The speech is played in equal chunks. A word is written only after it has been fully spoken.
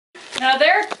Now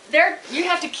you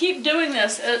have to keep doing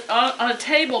this on a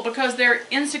table because they're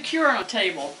insecure on a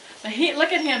table. But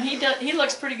look at him. He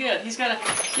looks pretty good. He's got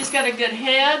a good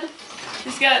head.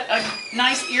 He's got a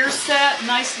nice ear set,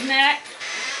 nice neck,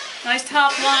 nice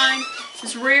top line.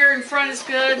 His rear and front is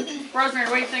good. Rosemary,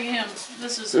 what do you think of him?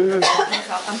 This is so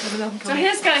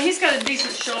he's got a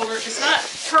decent shoulder. It's not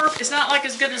perfect. It's not like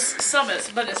as good as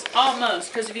Summit's, but it's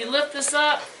almost. Because if you lift this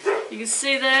up, you can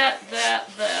see that.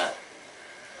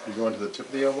 You going to the tip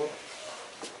of the elbow?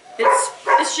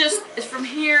 It's from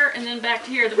here and then back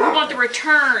to here. We want the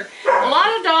return. A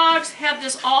lot of dogs have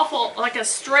this awful, like a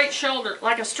straight shoulder,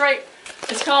 like a straight.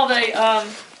 It's called a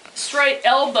straight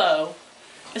elbow.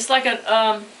 It's like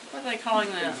a what are they calling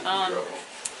that?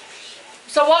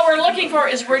 So what we're looking for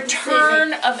is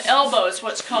return of elbow. Is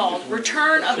what's called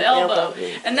return of elbow,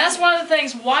 and that's one of the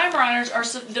things Weimaraners are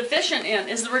deficient in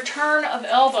is the return of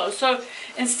elbow. So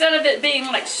instead of it being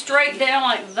like straight down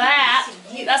like that,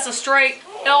 that's a straight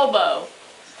elbow.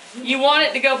 You want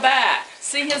it to go back.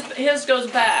 See, his goes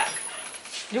back.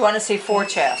 You want to see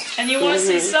four-chest. And you want to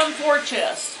see some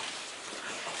four-chest.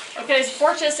 Okay, so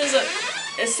four-chest isn't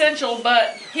essential,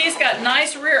 but he's got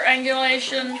nice rear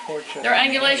angulation. Their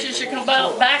angulation should come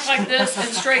back like this and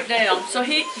straight down. So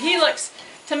he looks,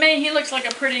 to me, he looks like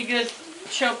a pretty good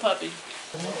show puppy.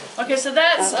 Okay, so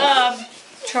that's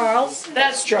Charles.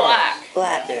 That's black.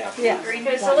 Black. Yeah.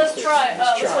 Okay, so let's try.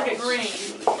 Let's look at green.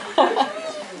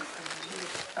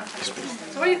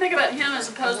 So what do you think about him as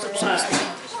opposed to black?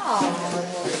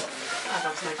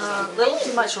 A little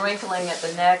too much wrinkling at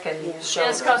the neck and shoulder. Yeah,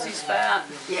 it's because he's fat.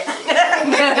 Yeah.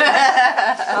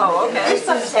 Oh, okay. These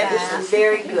puppies have this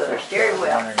very good, very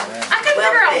well. I couldn't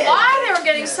figure out why they were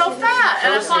getting so fat,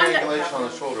 and I find that. On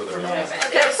the shoulder there.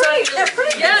 Okay, so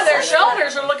yeah, their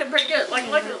shoulders are looking pretty good. Like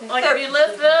if you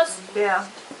lift this. Yeah.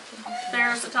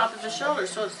 There's the top of his shoulder,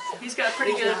 so he's got a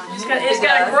pretty good. He's got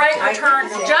a great return.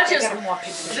 The judges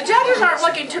aren't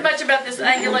looking too much about this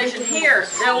angulation here.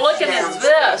 They're looking at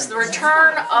this, the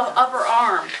return of upper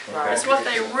arm. That's what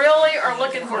they really are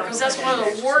looking for, because that's one of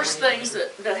the worst things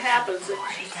that happens.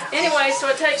 Anyway, so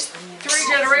it takes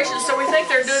 3 generations, so we think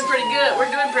they're doing pretty good. We're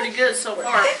doing pretty good so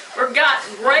far. We've got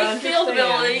great field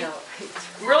ability,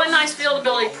 really nice field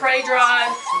ability, prey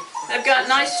drive. They've got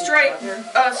nice straight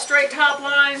top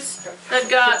lines. They've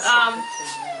got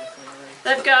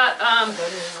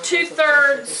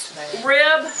 2/3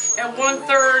 rib and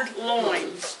 1/3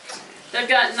 loin. They've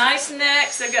got nice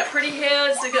necks. They've got pretty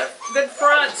heads. They've got good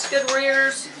fronts, good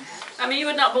rears. I mean, you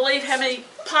would not believe how many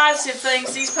positive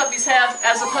things these puppies have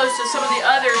as opposed to some of the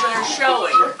others that are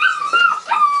showing.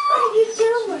 What are you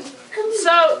doing?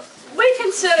 So we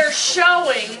consider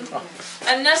showing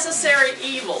a necessary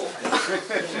evil.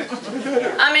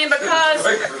 I mean, because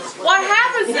what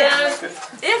happens is,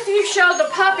 if you show the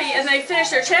puppy and they finish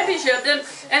their championship, then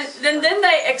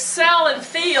they excel in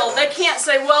field. They can't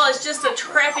say, well, it's just a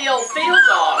crappy old field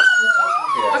dog,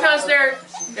 because they're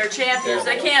champions.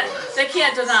 They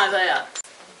can't deny that.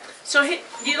 So do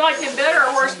you like him better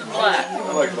or worse than black?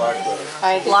 I like black better.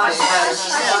 I like black.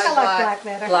 I like black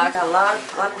better. Black. A lot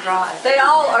of drive. They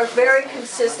all are very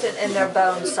consistent in their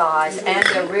bone size and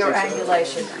their rear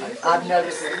angulation. I've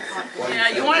noticed. Yeah,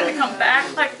 you want it to come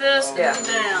back like this and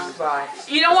down. Right.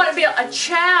 You don't want it to be a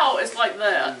chow is like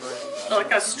that,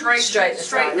 like a straight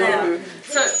down.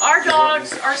 So our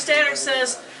dogs, our standard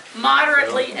says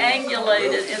moderately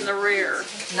angulated in the rear.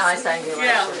 Nice angulation.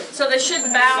 Yeah, so they should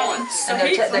balance. So and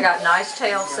they got nice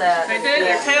tail set. They do.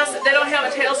 Their tail set. They don't have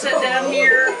a tail set down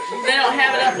here. They don't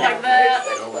have it up like that.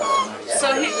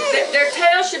 So their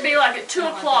tail should be like at 2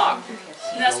 o'clock.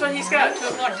 And that's what he's got, 2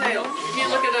 o'clock tail. If you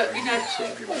look at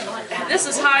it, this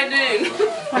is high noon.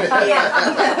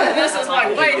 This is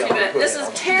like way too bad. This is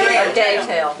terrier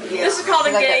tail. This is called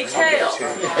a gay tail,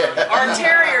 or a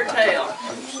terrier tail.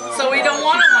 So we don't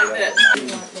want them like that.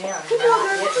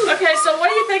 Okay, so what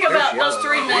do you think about those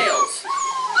 3 males?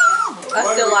 I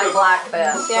still like black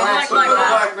best. Yeah, I like black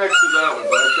Black next to that one,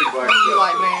 but I think black's better. You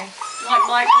like me? You like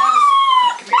black best?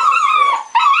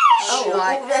 Oh,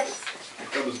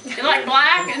 You like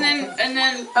black and then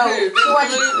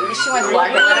she went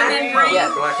black blue and then green.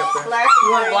 Yeah. Black up there? Black,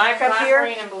 You want black up here?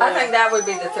 green, and blue. I think that would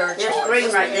be the third choice. There's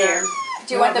green right there.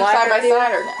 Do you want them side by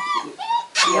side or no?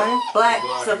 Black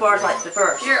so far is like the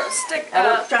first. Here, stick.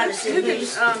 I was trying to see who can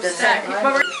who's stack? the second.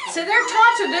 See, they're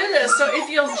taught to do this. So if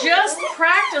you'll just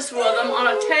practice with them on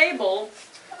a table,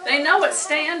 they know what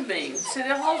stand means. See,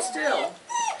 they'll hold still.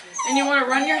 And you want to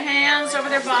run your hands over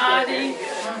their body,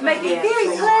 make it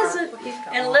very pleasant,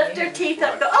 and lift their teeth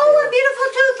up. Go, oh, a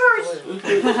beautiful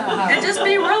toothbrush! And just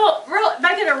be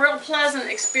make it a real pleasant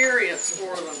experience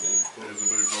for them.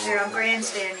 Here, I'm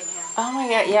grandstanding him. Oh my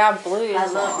god, yeah, blue I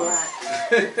is love long.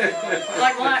 black.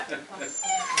 Like black.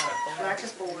 Black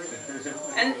is forward.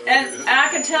 And I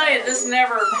can tell you, this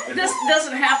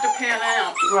doesn't have to pan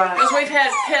out. Right. Because we've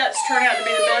had pets turn out to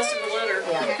be the best in the litter.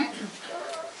 Yeah.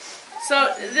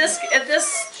 So at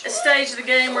this stage of the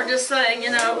game, we're just saying,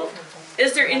 you know,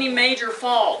 is there any major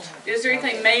fault? Is there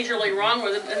anything majorly wrong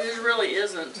with it? And there really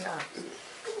isn't.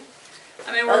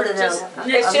 I mean, we're just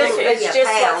nitpicking. It's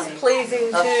just what's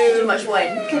pleasing Too to much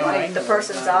weight. the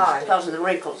person's eye. Because of the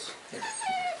wrinkles.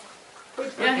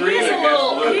 Yeah,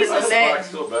 he's a Black's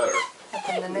still better.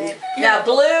 Now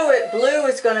blue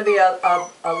is going to be a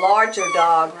larger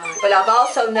dog, but I've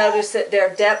also noticed that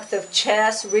their depth of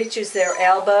chest reaches their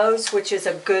elbows, which is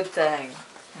a good thing.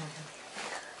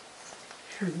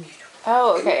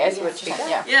 Oh, okay, I see what you're saying,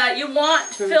 yeah. Yeah, you want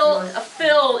a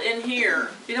fill in here.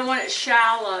 You don't want it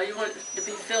shallow. You want it to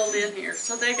be filled in here.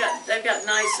 So they've got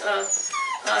nice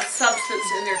substance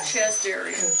in their chest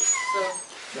area. So,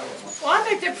 well, I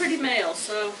think they're pretty male.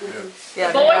 So, Yeah,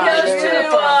 the boy goes to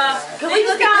Can we these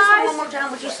look at this one guys. more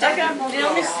time? Would you I stay? got, let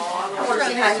me see. I want to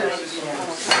see how you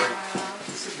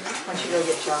Why don't you go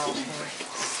get Charles?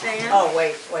 Stand. Oh,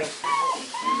 wait.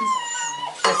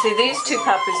 Now, see, these two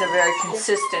puppies are very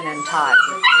consistent and tight.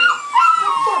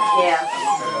 Yeah.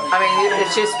 I mean,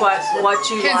 it's just what you like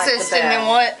the Consistent best. in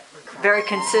what? Very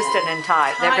consistent and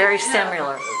tight. They're very Tight, yeah.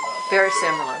 similar. Very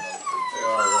similar. They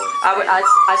are really.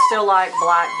 I still like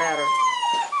black better.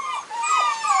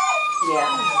 Yeah.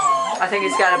 I think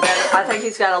he's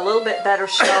got a little bit better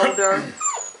shoulder.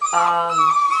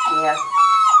 Yeah.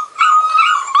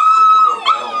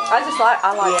 I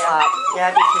like black. Yeah,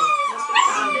 I do too.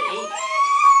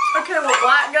 Okay, well,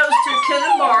 Black goes to Ken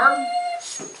and Barb,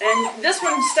 and this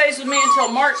one stays with me until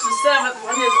March the 7th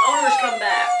when his owners come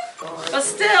back. But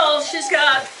still, she's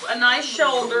got a nice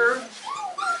shoulder.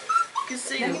 You can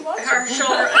see her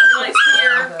shoulder undulates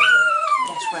here,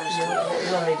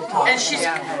 and she's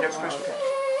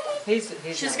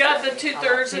got the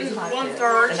 2/3 and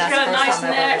 1/3. She's got a nice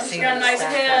neck. She's got a nice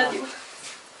head.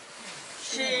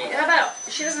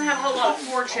 She doesn't have a whole lot of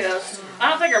forechest. I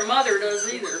don't think her mother does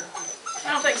either.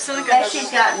 I don't think Seneca Yeah, does.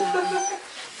 she's gotten,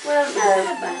 well,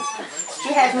 no. She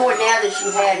has more now than she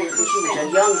had when she was a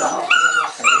young dog.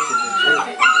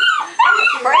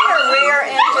 Bring her rear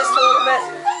in just a little bit,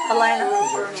 Elena.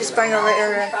 Just bring her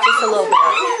rear in just a little bit.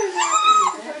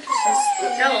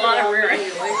 She's got a lot of rear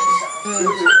angulation.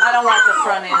 I don't like the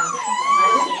front end.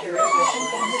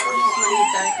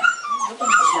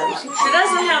 She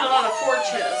doesn't have a lot of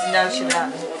forechest. No, she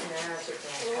doesn't.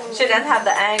 She doesn't have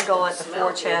the angle at the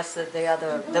forechest that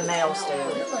the males do.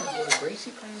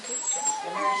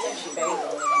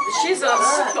 She's a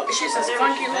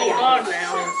spunky little dog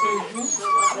now.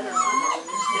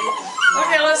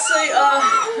 Okay, let's see.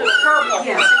 Purple.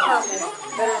 Let's see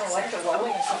purple.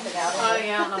 Oh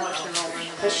yeah, I don't know what you're rolling.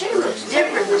 But she looks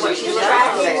different than what she looked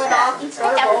like when she went off.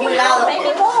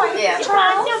 Baby boy. Yeah. She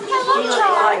looked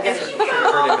like it.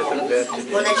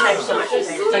 Well, they changed so much. I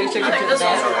think this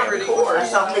one's pretty. I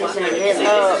saw things in the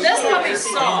middle. This puppy's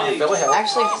soft.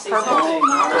 Actually, purple.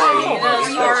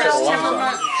 As far as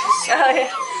temperament,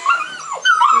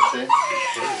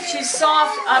 she's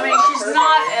soft. I mean, she's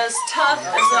not as tough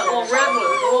as that little redwood.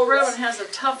 The little redwood has a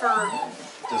tougher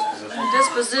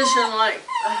disposition, like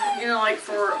like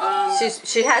for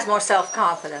She has more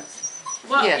self-confidence.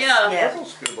 well, Yes. yeah.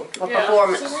 For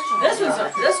performance. This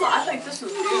one. I think this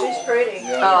one's beautiful. She's pretty.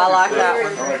 Oh, I like that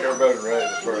one. I like her better than Red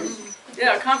at first.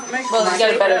 Yeah, confirmation. Well, she's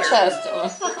got a better chest.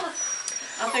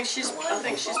 I think she's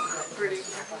pretty.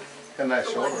 And that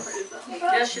shoulder.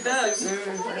 Yeah, she does.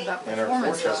 And her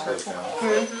forechest goes down.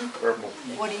 Purple.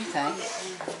 What do you think?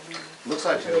 Looks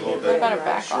like she's a little bit About her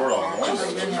back short on one.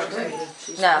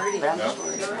 No,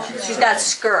 she's got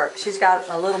skirt. She's got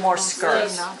a little more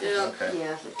skirt. Yeah, Okay.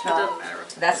 Yeah, the it top. doesn't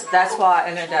matter. That's why,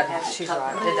 and it doesn't. She's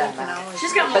right. It doesn't matter.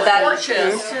 She's got more But that-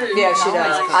 forechest too. Yeah, she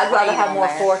does. I'd rather have more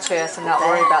forechest and not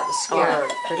worry about the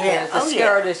skirt because the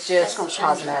skirt is just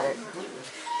cosmetic.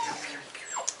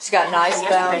 She's got nice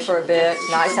bone for a bit,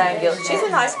 nice angle. She's a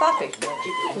nice puppy.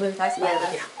 Nice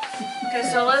puppy. Okay,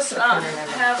 so let's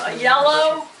have a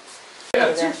yellow.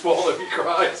 Yeah, too full if he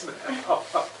cries now.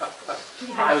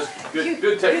 That was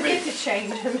good technique. to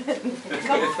change him.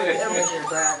 There's your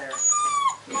brother.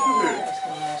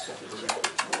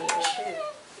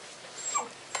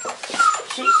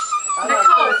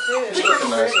 Nicole, She's looking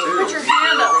nice put too. your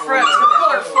hand up front to pull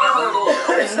her forward a little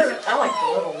bit. I like the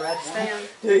little red Stand.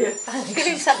 Give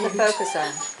him something to focus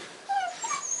on.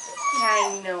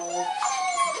 I know.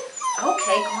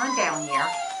 Okay, come on down here.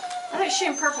 I think she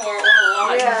and purple are a little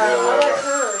alike. I like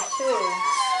her too.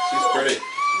 She's pretty.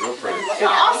 She's real pretty.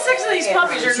 All 6 of these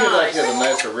puppies You are seem like nice. you have a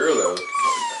nicer rear though.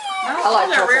 I like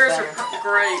Their purple rears better. are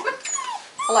great.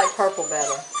 I like purple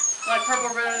better. Like purple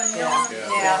better than Yeah.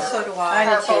 yellow. Yeah, so do I. I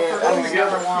do too. Purple's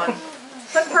number one.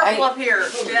 Put purple up here.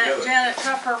 Janet,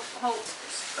 try purple.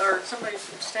 Or somebody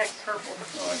stack purple.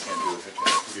 Oh, I can't do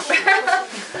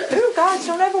it. Ooh, gosh,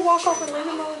 don't ever walk over and leave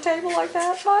him on the table like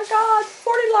that. My God,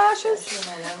 40 lashes. She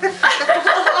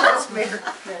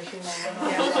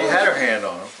had her hand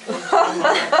on him. I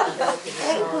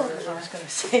was gonna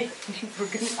say, we're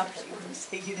gonna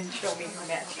say you didn't show me your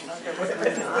matching underwear.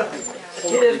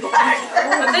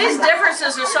 But these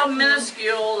differences are so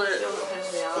minuscule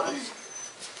that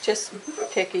Just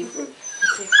picky.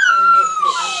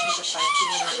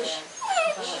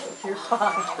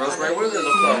 Rosemary, what does it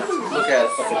look like? Look at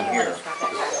it up in here.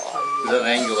 Is that an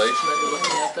angulation that you're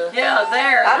looking at there? yeah,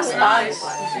 there. That's nice.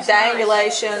 The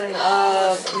angulation,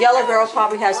 Yellow Girl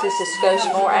probably has just a skosh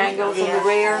more angle from the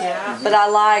rear, but I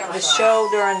like the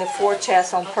shoulder and the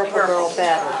forechest on Purple Girl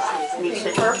better.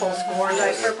 Purple's more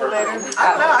like purple better. I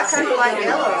don't know, I kind of like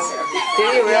yellow. Do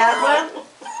you really? Well,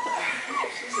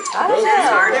 I don't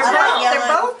know. they're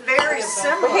both very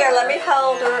similar. But here, let me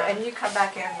hold her and you come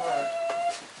back here and look.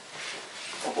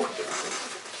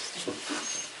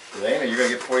 Dana, you're gonna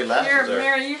get 40 lashes Here, there.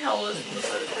 Mary, you hold this.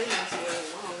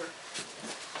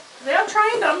 They've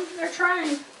trained them. They're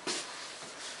trained.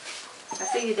 I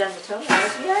see you done the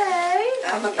toenails. Yay!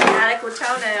 I'm a fanatic with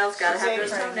toenails. Gotta have those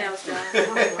toenails done.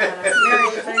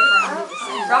 Mary's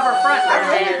favorite. Rubber front. I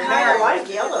kind of like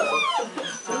yellow.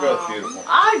 They're both beautiful.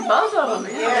 I like both of them.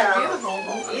 Yeah, they're beautiful.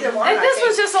 Either one. And this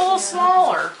was just a little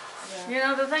smaller. You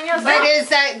know, the thing is, But is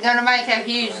that gonna make a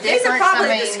huge difference? These are probably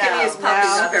I mean, the skinniest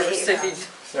puppies I've ever seen.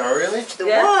 Oh, really? The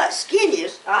Yeah. what?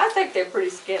 Skinniest? I think they're pretty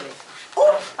skinny.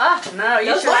 no,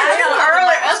 you Those should last have ones earlier.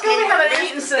 are That's because we skinny, haven't but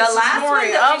eaten the since this last one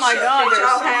morning. that Oh my God, that they're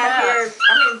y'all so had fat. here,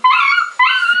 I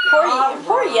mean,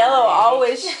 poor yellow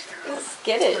always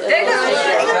get it. they're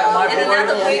gonna look, in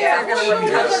another week, they're gonna look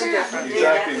totally different. He's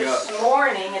acting up.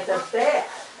 Morning at the best.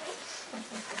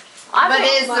 But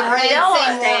is the red yellow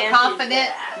thing more stands confident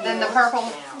than the purple?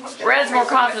 Red's more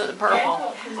confident than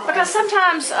purple. Because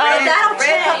sometimes, That'll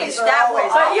change, that will.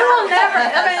 but you will never,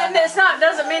 I mean, it's not,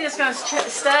 doesn't mean it's going to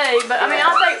stay, but I mean,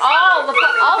 I think all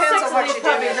 6 of these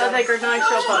puppies, I think, are nice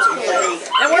show puppies.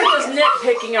 And we're just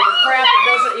nitpicking over crap that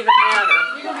doesn't even matter.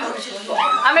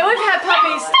 I mean, we've had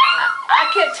puppies, I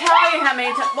can't tell you how many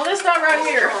times, well, this dog right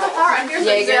here, all right, here's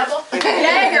an Jaeger. example.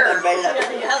 Jaeger.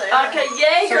 Okay,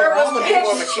 Jaeger was picked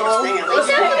up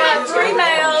 3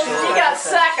 males, he got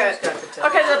second.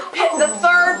 Okay, the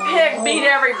 3rd pick beat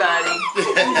everybody.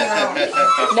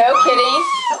 No kidding.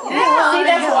 See,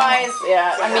 that's why it's,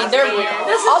 yeah, I mean,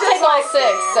 I'll take all 6,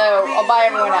 so I'll buy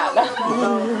everyone out.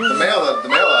 The male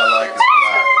I like is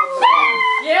black.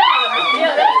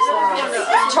 Yeah,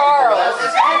 that's Charles.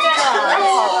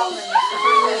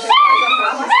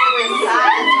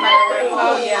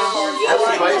 Oh, yeah. What's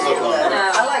the bite look on it?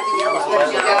 I like the yellow.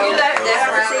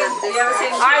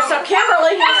 Alright, so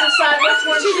Kimberly has to decide which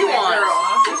one she wants.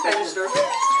 What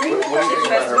do you think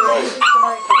about her bite?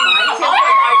 I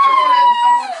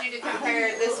want you to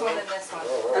compare this one and this one.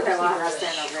 Okay, well, I'll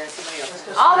stand over there, somebody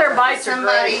else. All their bites are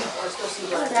Somebody, great.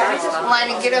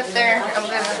 Lady, get up there. I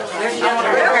want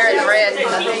to compare the red.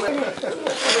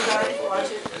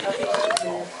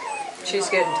 She's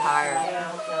getting tired.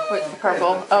 With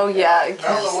purple. Oh yeah. I don't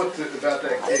know what about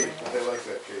that cake, but they like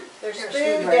that cake. There's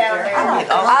food down there.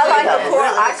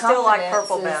 I still like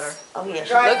purple better. Oh, yes.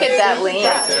 Look at that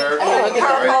length. There,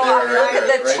 Purple, look at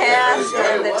the chest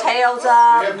and the tails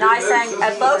up, nice angle.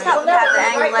 And both of them have the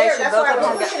angulation, both of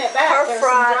them got her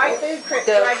front,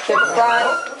 the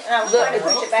front, look at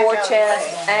the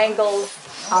forechest, angles.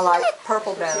 I like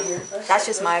purple better. That's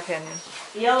just my opinion.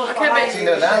 See, now you see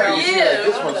that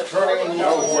this one's turning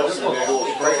over, this one's a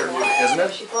little straighter, isn't it?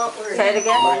 Say it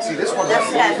again? See, this one has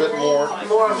a little bit more,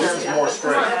 this is more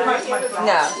straight.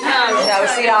 No,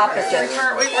 it's the opposite.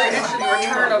 We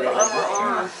return of the upper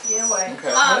arm.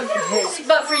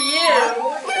 But for you,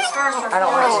 as far as I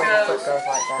don't like when the performance foot goes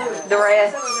like that. The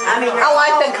red. I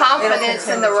like the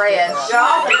confidence in the red. It's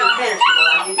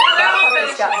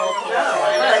got more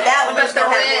But that one just don't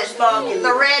have more spunk.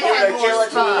 The red has more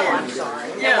spunk.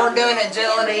 yeah. We're doing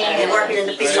agility And and working in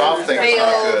the field. Soft thing's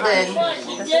not field good. and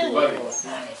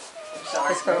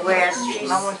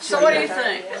So what do you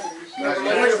think?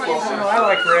 I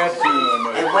like red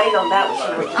too. And wait on that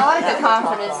one. I like the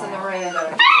confidence in the red.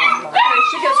 Okay,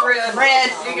 she gets red. Red.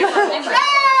 You get